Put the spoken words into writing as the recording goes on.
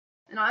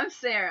And I'm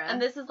Sarah.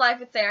 And this is Life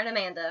with Sarah and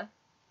Amanda.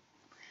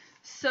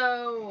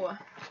 So,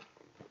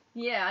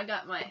 yeah, I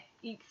got my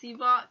Eatsie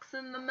box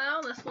in the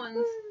mail. This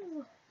one's,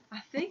 I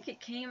think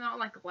it came out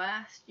like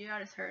last year.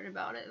 I just heard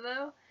about it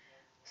though.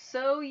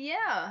 So,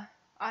 yeah,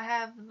 I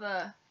have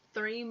the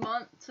 3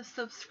 months of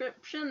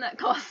subscription that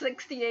costs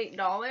 $68.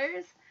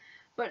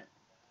 But,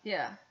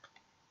 yeah.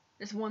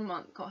 This 1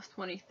 month cost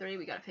 $23.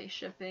 We gotta pay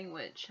shipping,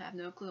 which I have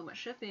no clue what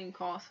shipping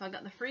costs. So I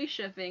got the free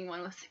shipping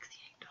one was $68.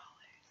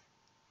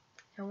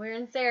 And we're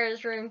in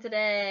Sarah's room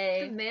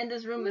today.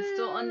 Amanda's room is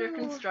still under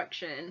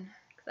construction.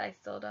 Because I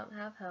still don't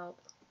have help.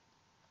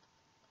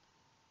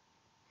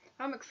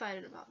 I'm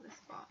excited about this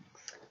box.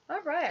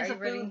 Alright, It's are a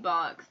you ready food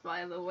box,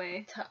 by the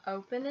way. to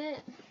open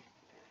it?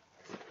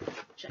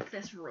 Check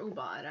this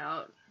robot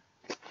out.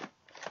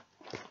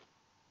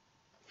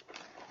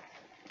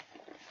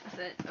 That's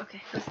it.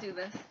 Okay, let's do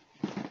this.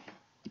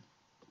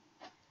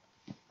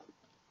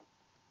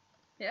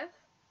 Yes?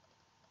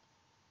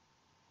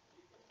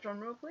 Drum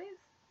roll, please.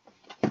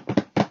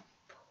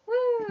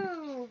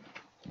 Woo!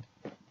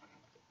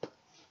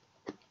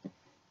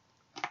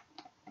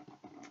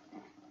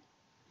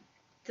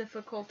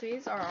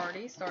 Difficulties are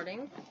already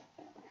starting.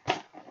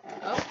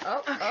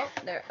 Oh,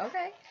 there.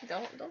 Okay.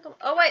 Don't.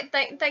 Oh wait,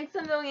 thanks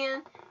a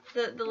million.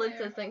 The lid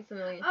says thanks a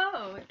million.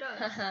 Oh, it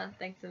does.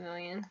 Thanks a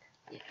million.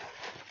 Yeah.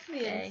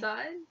 The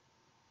inside.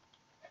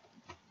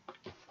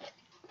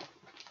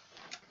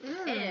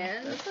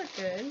 And those look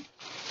good.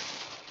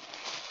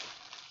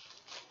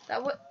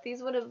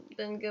 These would have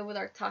been good with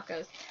our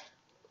tacos.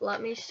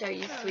 Let me show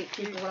you, sweet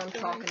people, what I'm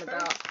talking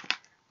about.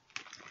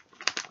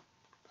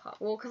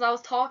 Well, because I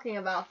was talking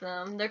about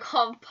them. They're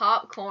called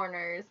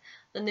popcorners.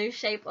 The new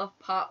shape of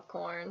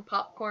popcorn.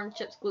 Popcorn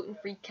chips,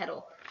 gluten-free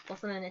kettle.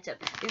 Also in a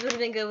chip. These would have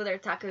been good with our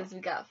tacos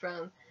we got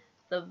from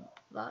the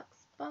Vox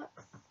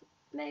Box,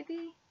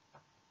 maybe?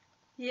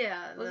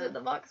 yeah, Was it the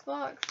Vox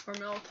Box?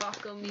 Hormel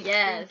taco meat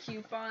Yes.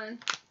 coupon.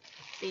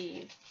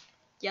 These.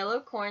 Yellow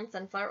corn,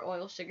 sunflower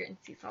oil, sugar, and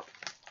sea salt.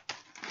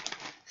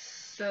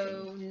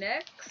 So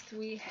next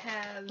we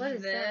have What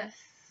is this that?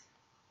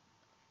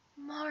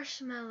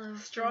 Marshmallow.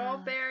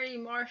 strawberry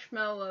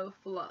marshmallow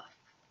fluff.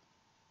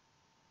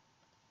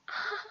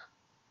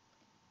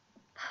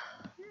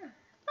 Yeah.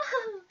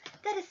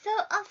 That is so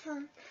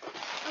awesome.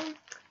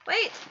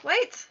 Wait.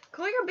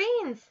 Cool your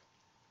beans.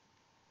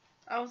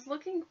 I was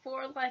looking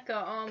for like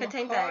a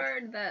Contains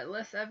card that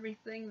lists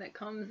everything that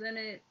comes in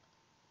it.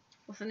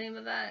 What's the name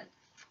of that?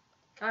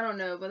 I don't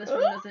know, but this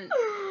one doesn't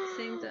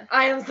seem to.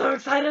 I am so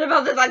excited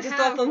about this. I just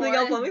saw Have something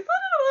else I'm one. excited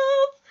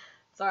about.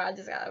 Sorry, I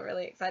just got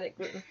really excited.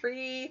 Gluten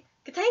free.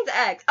 Contains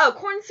eggs. Oh,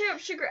 corn syrup,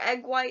 sugar,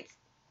 egg whites.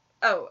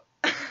 Oh,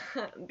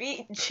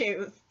 beet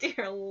juice.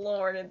 Dear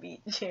Lord, a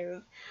beet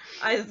juice.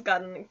 I just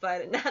gotten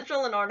excited.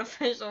 Natural and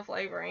artificial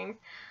flavorings.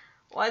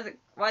 Why is it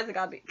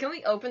gotta be? Can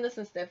we open this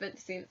and sniff it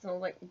to see if it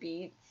smells like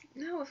beets?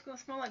 No, it's gonna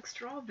smell like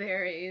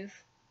strawberries.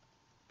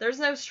 There's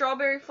no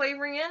strawberry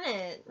flavoring in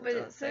it. But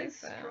it says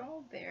so.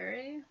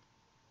 strawberry.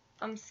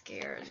 I'm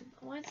scared.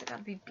 Why has it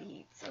gotta be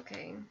beets?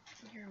 Okay.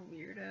 You're a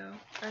weirdo.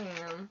 I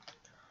am.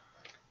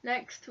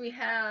 Next we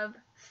have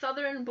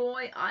Southern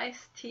Boy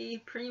Iced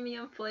Tea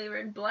Premium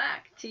Flavored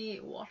Black Tea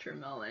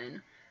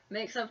Watermelon.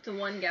 Makes up to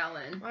 1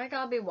 gallon. Why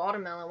gotta be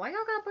watermelon? Why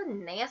y'all gotta put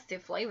nasty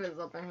flavors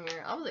up in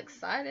here? I was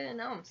excited and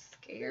now I'm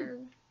scared.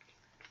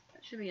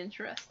 That should be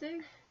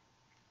interesting.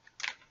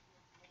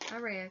 I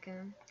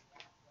reckon.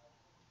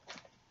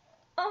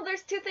 Oh,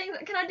 there's 2 things.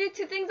 Can I do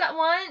 2 things at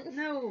once?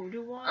 No,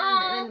 do one.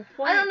 Oh,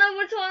 and I don't know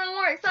which one I'm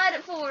more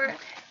excited for.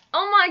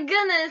 Oh my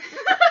goodness.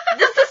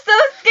 This This is so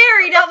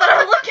scary now that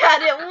I look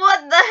at it.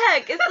 What the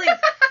heck? It's like,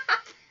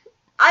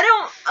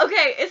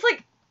 okay, it's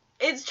like,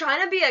 it's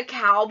trying to be a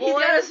cowboy. He's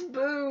got a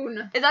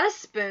spoon. Is that a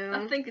spoon?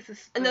 I think it's a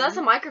spoon. No, that's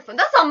a microphone.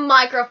 That's a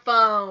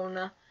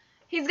microphone.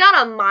 He's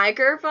got a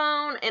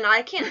microphone, and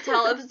I can't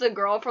tell if it's a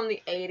girl from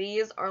the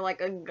 80s or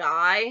like a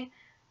guy.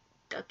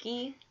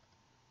 Ducky.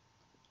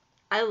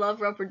 I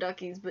love rubber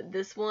duckies, but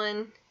this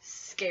one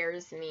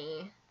scares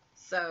me.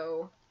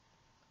 So,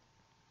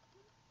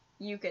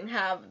 you can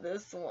have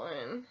this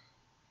one.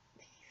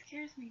 He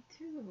scares me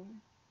too.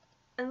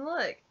 And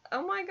look,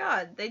 oh my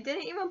god, they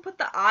didn't even put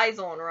the eyes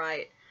on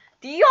right.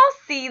 Do y'all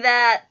see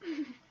that?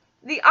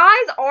 The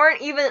eyes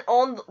aren't even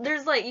on,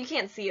 there's like, you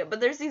can't see it,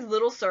 but there's these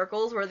little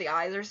circles where the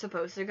eyes are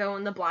supposed to go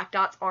and the black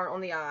dots aren't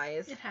on the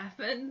eyes. It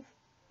happens.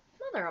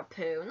 Mother of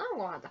poo, now I'm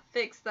gonna have to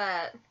fix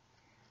that.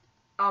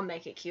 I'll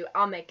make it cute.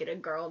 I'll make it a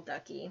girl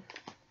ducky.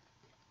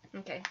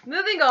 Okay,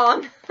 moving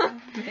on.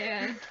 Oh,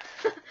 man.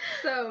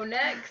 So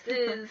next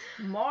is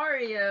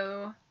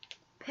Mario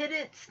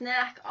Pitted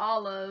Snack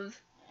Olives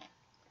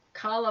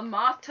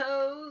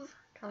Calamatos.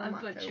 I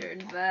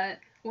butchered that.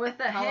 With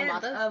a hint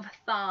Calamatas? of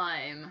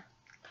thyme.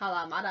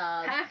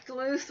 Calamata. Packed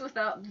loose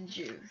without the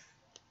juice.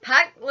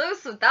 Packed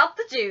loose without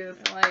the juice.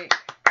 Like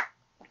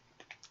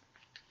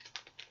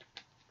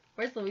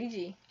Where's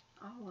Luigi?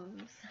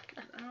 olives.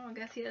 I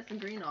guess he has the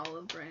green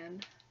olive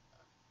brand.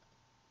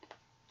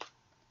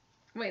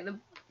 Wait,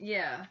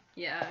 yeah,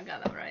 I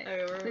got that right.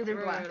 Okay, These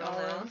are black moving on.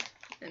 olives.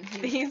 And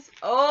These,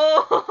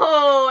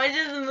 oh, I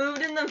just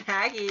moved in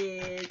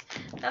package.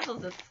 That was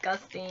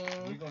disgusting.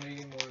 You gonna need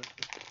any more?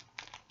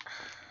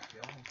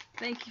 Y'all,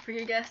 Thank you for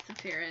your guest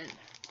appearance.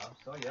 I'm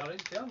sorry, y'all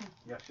didn't tell me.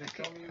 Y'all should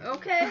tell me.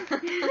 Okay.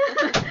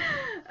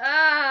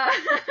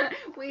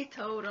 We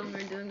told him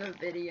we were doing a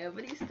video,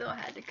 but he still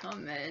had to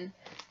come in.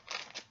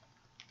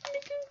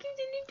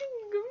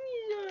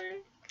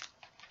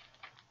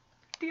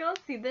 Do y'all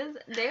see this?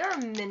 They are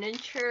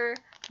miniature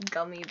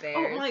gummy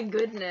bears. Oh my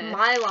goodness.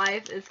 My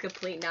life is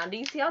complete now. Do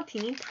you see how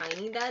teeny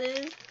tiny that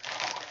is?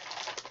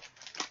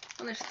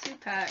 Well, there's 2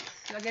 packs.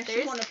 So I guess There's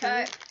you want a 2.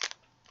 pack?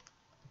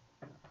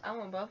 I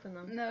want both of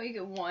them. No, you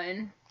get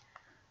 1.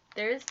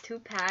 There's 2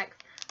 packs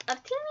of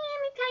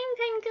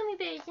tiny gummy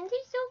bears, and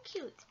they're so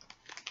cute.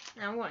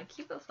 And I'm going to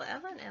keep it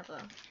forever and ever.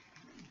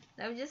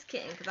 No, just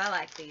kidding, because I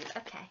like these.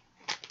 Okay.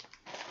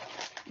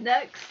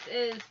 Next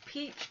is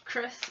Peach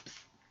Crisps.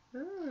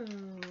 Ooh.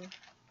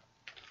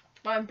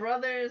 My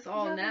brother's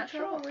all having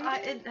natural. trouble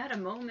reading? It had a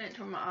moment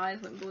where my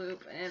eyes went bloop,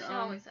 and She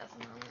always has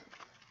a moment.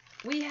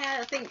 we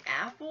had, I think,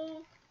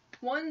 apple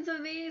ones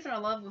of these, and I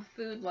love with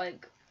food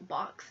like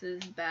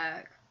boxes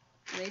back.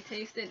 They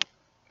tasted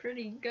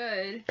pretty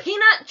good.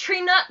 Peanut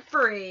tree nut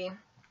free.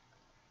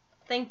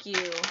 Thank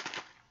you.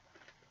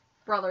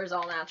 Brothers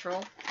all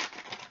natural.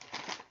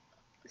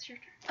 It's your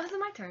turn. Oh, is it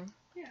my turn?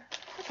 Yeah.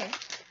 Okay.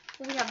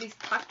 We have these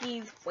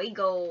Takis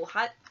Fuego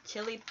hot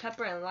chili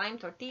pepper and lime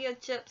tortilla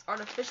chips,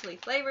 artificially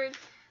flavored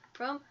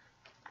from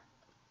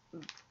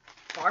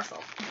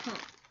Barcel.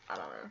 I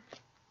don't know.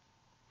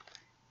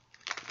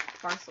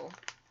 Barcel.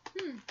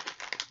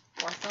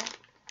 Barcel.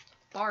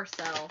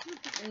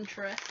 Barcel.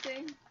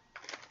 Interesting.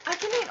 I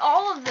can eat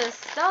all of this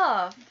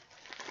stuff.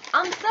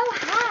 I'm so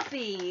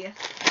happy.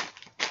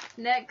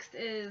 Next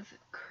is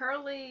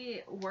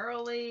Curly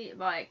Whirly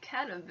by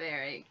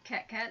Cadbury.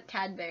 Cadbury.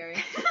 Cadbury.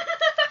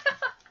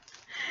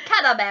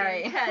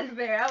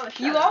 Cadbury. I was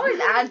You always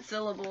add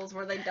syllables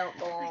where they don't I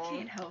belong.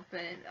 can't help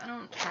it. I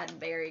don't.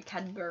 Cadbury.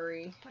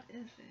 Cadbury. What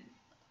is it?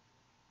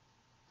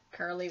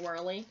 Curly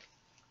whirly.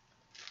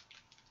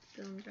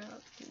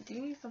 Gumdrops. Do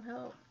you need some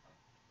help?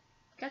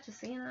 Got your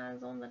seeing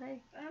eyes on today.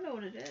 I don't know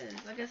what it is.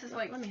 I guess it's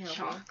Let like me help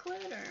you.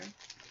 chocolate or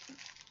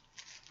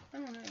I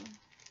don't know.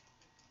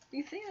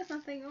 You see, there's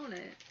nothing on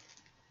it.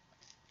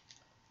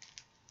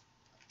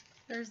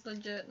 There's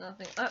legit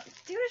nothing.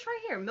 Dude, it's right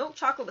here. Milk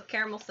chocolate with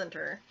caramel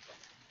center.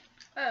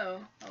 Oh,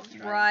 I was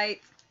right.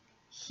 Right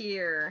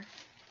here.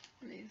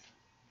 These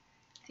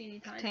teeny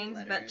tiny Contains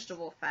letters.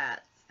 vegetable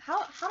fats.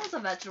 How does a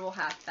vegetable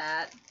have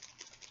fat?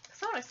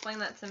 Someone explain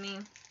that to me.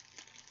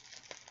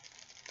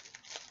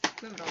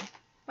 Move it on.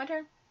 My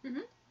turn.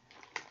 Mhm.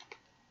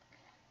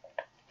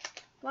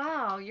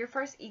 Wow, your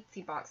first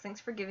Eatsie box. Thanks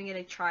for giving it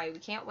a try. We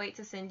can't wait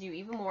to send you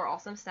even more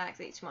awesome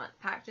snacks each month.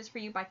 Packed just for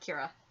you by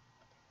Kira.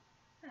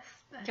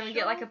 That's Can we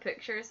get like a special.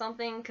 picture or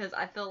something? Because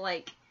I feel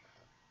like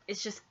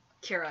it's just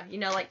Kira. You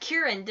know, like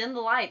Kieran, dim the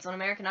lights on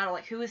American Idol.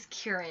 Like, who is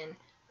Kieran?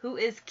 Who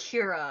is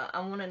Kira? I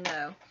want to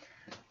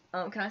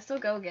know. Can I still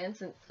go again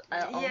since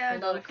Yeah,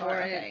 filled out go a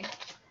card? for it.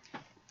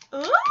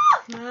 Okay.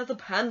 That's a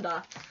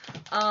panda.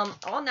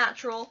 All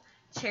natural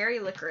cherry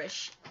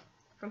licorice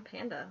from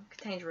Panda.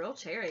 Contains real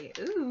cherry.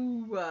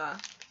 Ooh.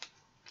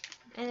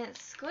 And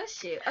it's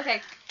squishy.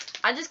 Okay.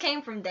 I just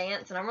came from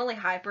dance and I'm really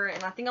hyper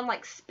and I think I'm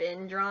like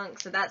spin drunk,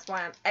 so that's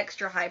why I'm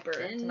extra hyper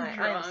Spin tonight.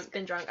 I am drunk.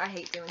 spin drunk. I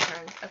hate doing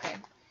turns. Okay.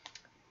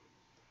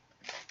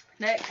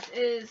 Next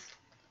is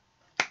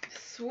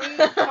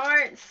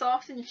Sweetheart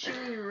Soft and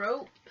Chewy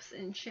Ropes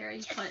and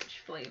Cherry Punch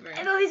flavor.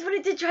 I've always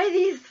wanted to try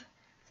these.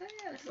 So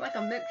yeah, it's like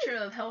a mixture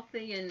of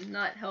healthy and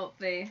not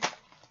healthy.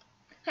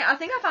 Hey, I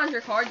think I found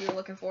your card you were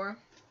looking for.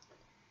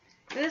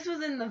 This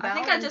was in the I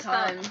think I just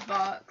found- Valentine's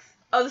box.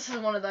 Oh, this is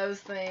one of those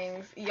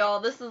things. Y'all,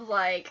 this is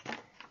like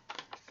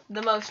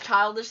the most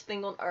childish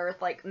thing on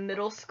earth. Like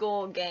middle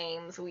school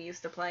games we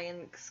used to play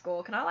in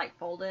school. Can I like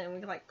fold it and we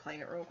can like play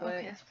it real quick?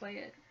 Okay, let's play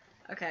it.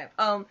 Okay.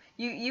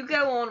 You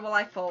go on while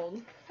I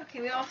fold.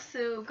 Okay, we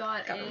also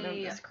got Gotta remember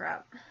a this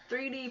crap.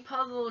 3D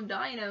puzzle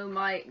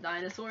dynamite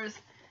dinosaurs.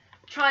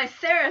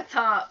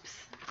 Triceratops.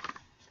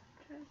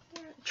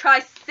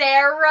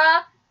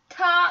 Triceratops.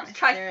 Triceratops.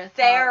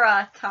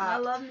 Triceratops. I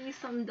love me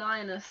some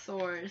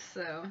dinosaurs,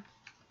 so.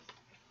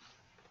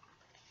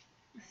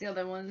 That's the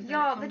other ones. that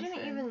Y'all, it they comes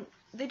didn't in. even.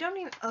 They don't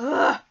even.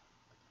 Ugh.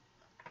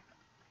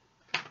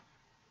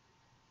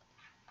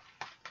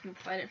 I'm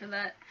excited for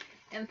that.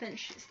 And then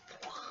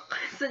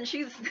since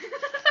she's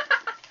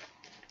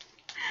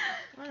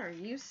What are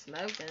you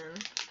smoking?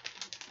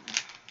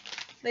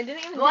 They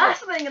didn't even. the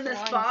last thing in this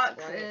Lime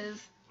box Sprite.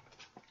 is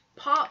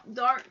Pop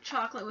Dark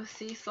Chocolate with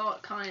sea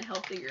salt kind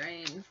healthy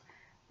grains.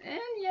 And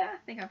yeah, I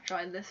think I've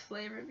tried this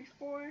flavor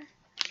before.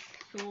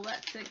 So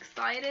that's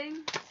exciting.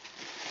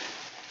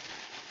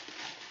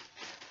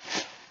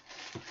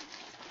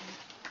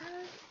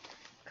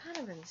 What kind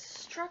of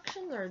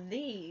instructions are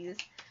these?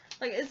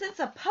 Like, is it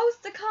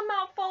supposed to come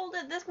out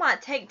folded? This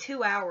might take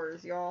 2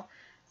 hours, y'all.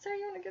 So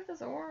you want to give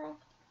this a whirl?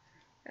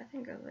 I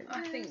think I was like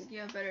I this, think you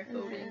have better and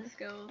folding then-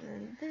 skills.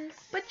 and this.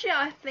 But yeah,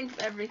 I think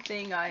for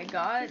everything I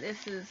got,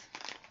 this is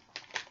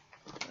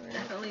and then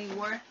definitely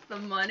worth the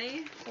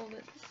money. fold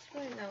it this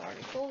way. No, I already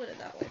folded it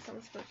that way, so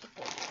I'm supposed to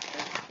fold it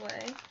this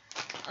way.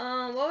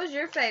 What was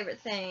your favorite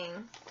thing?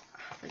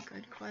 That's a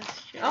good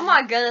question. Oh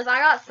my goodness, I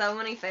got so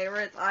many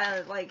favorites.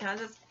 Can I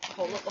just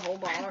hold up the whole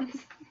box?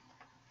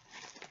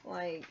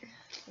 Like,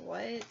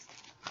 what?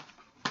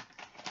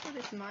 What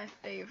is my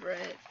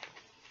favorite?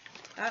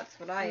 That's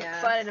what I I'm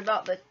asked. excited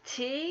about the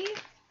tea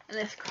and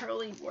this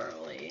curly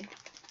whirly.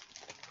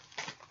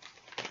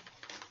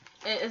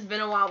 It's been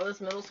a while with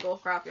this middle school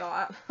crap,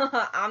 y'all.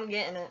 I'm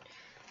getting it.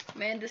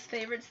 Amanda's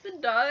favorite's the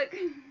duck.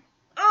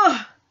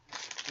 Ugh!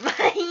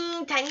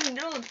 Tiny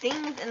little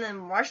things, and then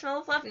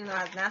marshmallow fluff, even though it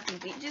has nasty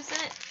beet juice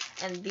in it.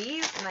 And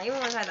these, and I even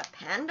want to try the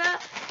panda.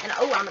 And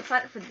oh, I'm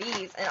excited for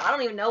these. And I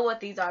don't even know what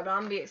these are, but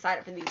I'm gonna be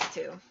excited for these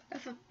too.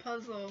 That's a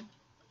puzzle.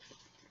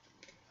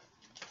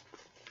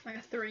 Like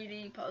a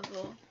 3D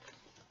puzzle.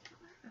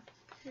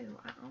 Ooh,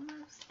 I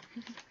almost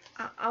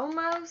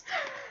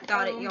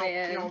got it, Oh, y'all.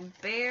 man. Y'all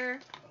bear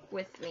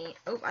with me.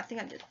 Oh, I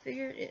think I just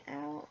figured it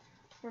out.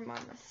 Where my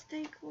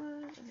mistake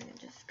was. I think I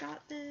just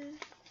got this.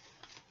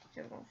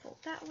 Then we're gonna fold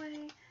that way.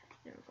 Then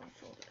we're gonna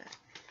fold it back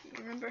You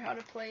remember how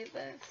to play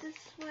this? this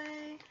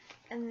way.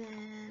 And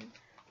then,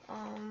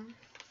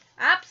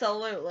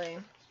 absolutely.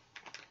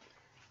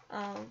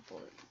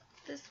 Fold it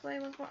this way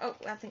once more. Oh,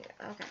 I think,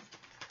 okay.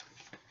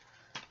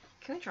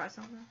 Can we try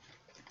something?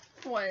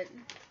 What?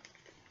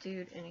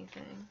 Dude,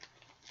 anything.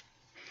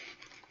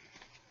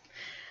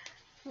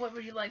 What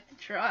would you like to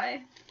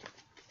try?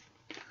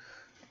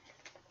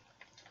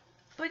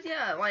 But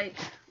yeah, like,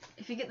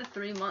 if you get the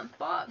 3-month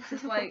box,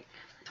 it's like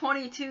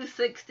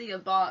 $22.60 a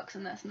box,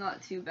 and that's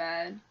not too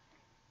bad.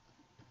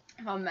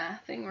 If I'm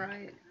mathing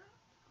right.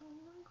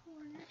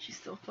 She's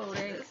still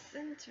folding. The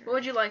center. What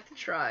would you like to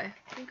try?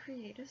 And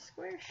create a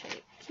square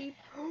shape. Keep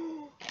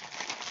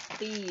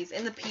these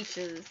in the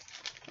peaches.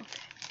 Okay.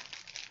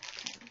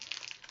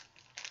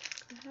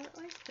 I have it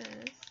like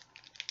this.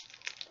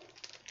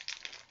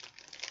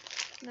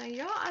 Now,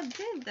 y'all, I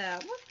did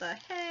that. What the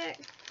heck?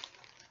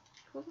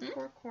 Pull the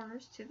 4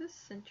 corners to the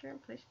center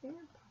and place them in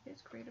your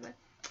pockets. Create a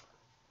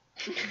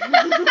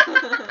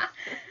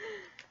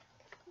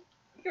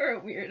You're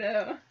a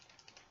weirdo.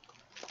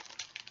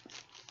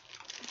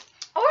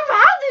 Oh, I've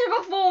had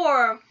these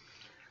before!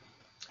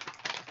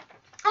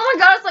 Oh my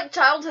god, it's like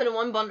childhood in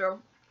one bundle.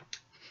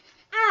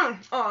 Oh,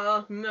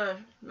 that's nice.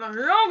 That's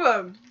so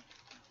good.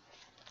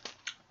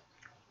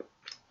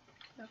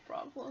 No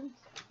problem.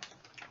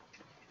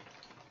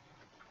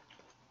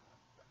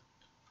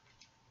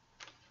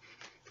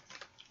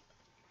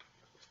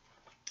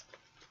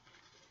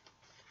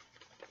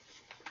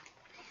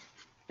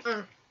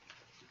 Yep.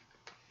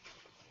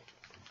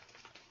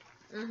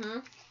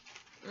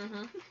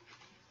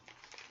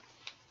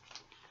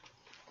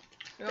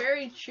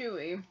 Very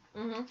chewy.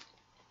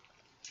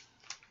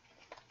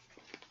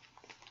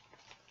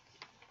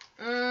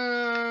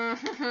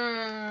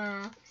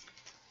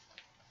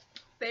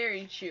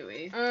 Very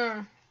chewy.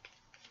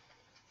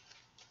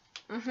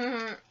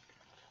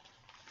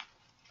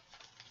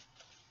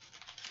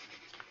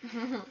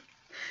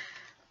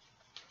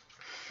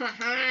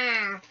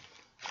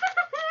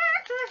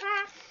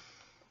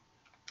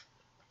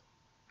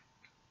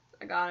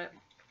 I got it.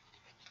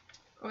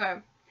 Okay.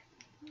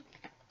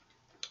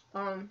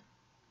 I don't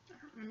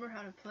remember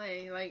how to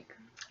play. Like,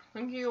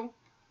 Thank you.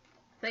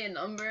 say a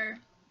number.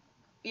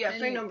 Yeah, Any-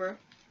 say number.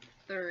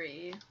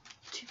 3.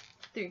 2,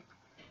 3.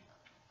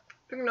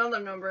 Pick another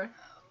number.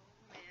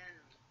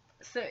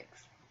 6.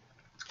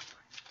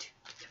 2,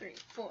 3,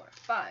 4,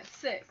 5,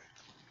 6.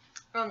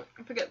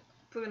 Pick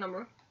a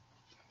number.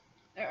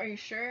 Are you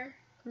sure?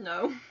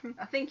 No.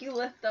 I think you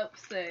lift up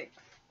 6.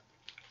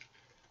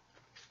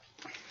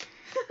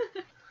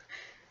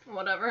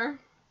 Whatever.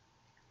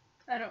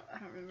 I don't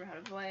remember how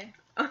to play.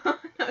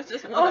 That's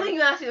just Oh, I one. think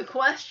you ask you a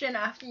question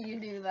after you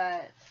do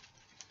that.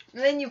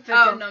 And then you pick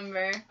Oh. a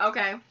number.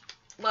 Okay.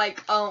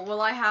 Like,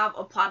 will I have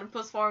a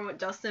platypus farm with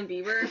Justin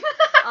Bieber?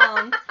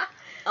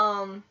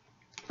 5.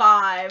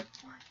 1,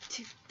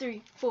 2,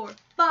 3, 4,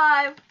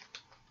 5.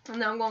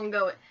 And then I'm gonna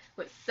go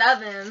with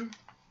 7.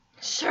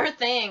 Sure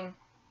thing.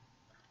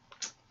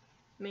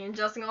 Me and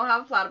Justin gonna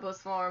have a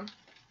platypus farm.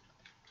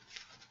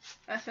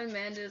 That's been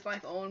Amanda's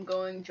like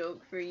ongoing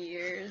joke for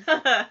years.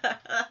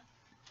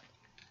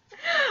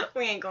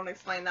 We ain't gonna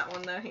explain that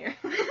one though here.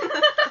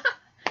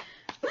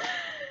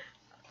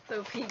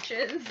 So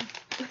peaches.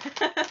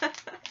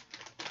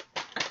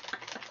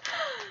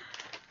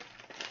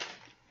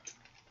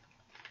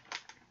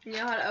 You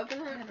know how to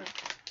open it?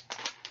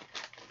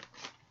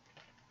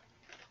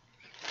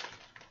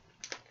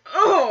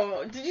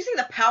 Oh, did you see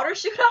the powder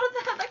shoot out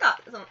of that? That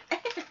got some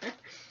air.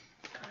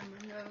 On my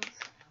nose.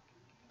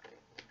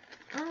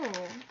 Oh,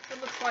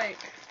 It looks like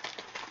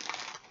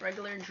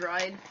regular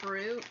dried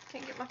fruit.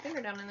 can't get my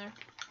finger down in there.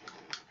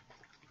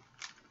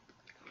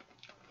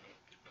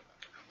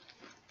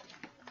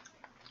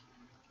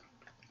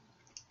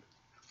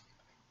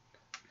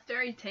 It's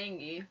very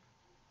tangy.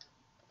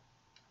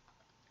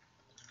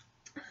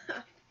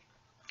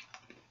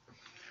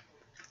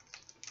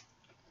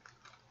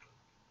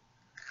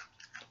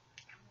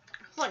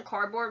 It's like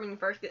cardboard when you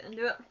first get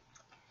into it.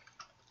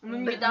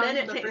 When you get down then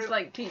to it the tastes fruit,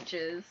 like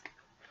peaches.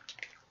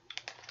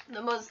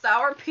 the most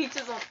sour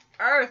peaches on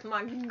earth.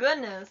 My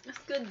goodness. It's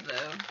good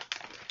though.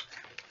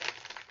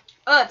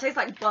 Oh, it tastes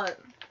like butt.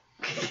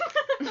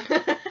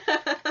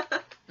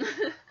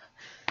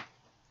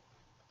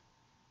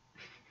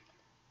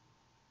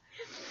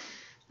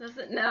 Does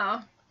it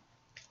now?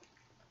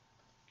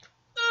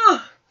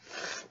 Ugh.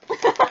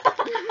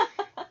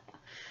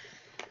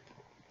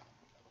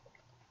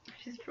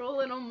 She's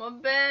rolling on my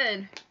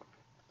bed.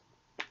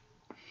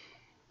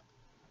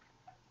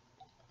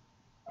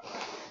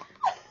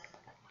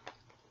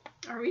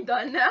 Are we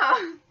done now?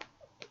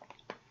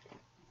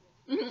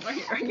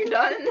 Are you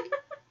done?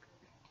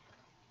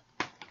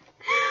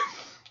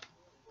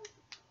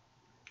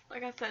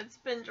 Like I said,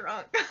 spin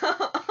drunk. I'm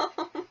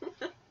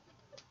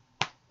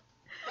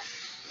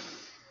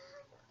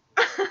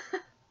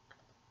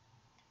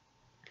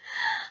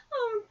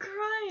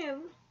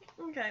crying.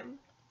 Okay.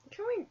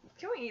 Can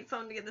we eat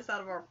something to get this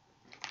out of our...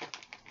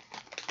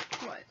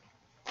 What?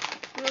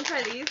 You wanna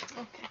try these?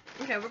 Okay.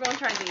 Okay, we're gonna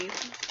try these.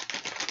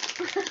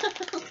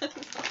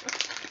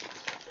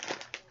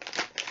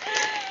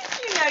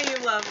 You know you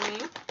love me.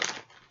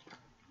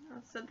 I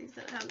said these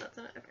didn't have nuts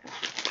in it. Okay.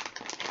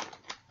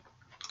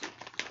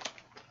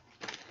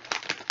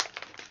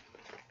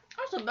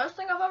 That's the best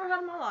thing I've ever had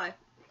in my life.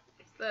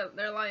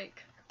 They're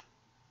like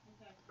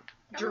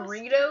That was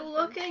Dorito good.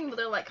 looking, but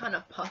they're like kind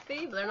of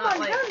puffy, but they're Oh not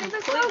my like goodness,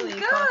 they're so completely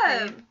good.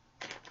 puffy.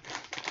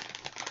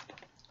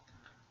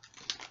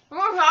 You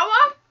want to try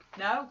one?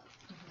 No.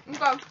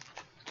 Okay.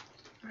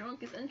 I don't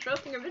think it's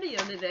interrupting our video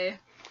today.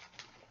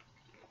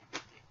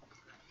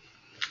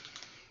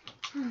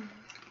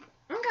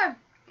 Okay.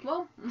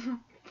 Well,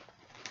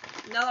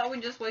 now that we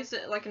just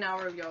wasted like an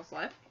hour of y'all's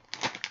life,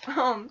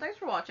 thanks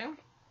for watching.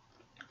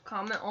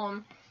 Comment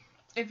on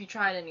if you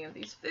tried any of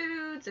these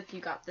foods, if you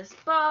got this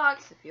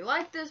box, if you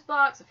like this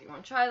box, if you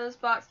want to try this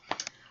box.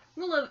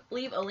 We'll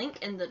leave a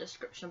link in the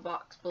description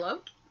box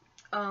below.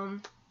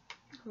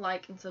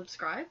 Like and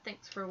subscribe.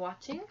 Thanks for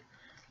watching.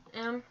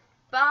 And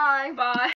bye. Bye.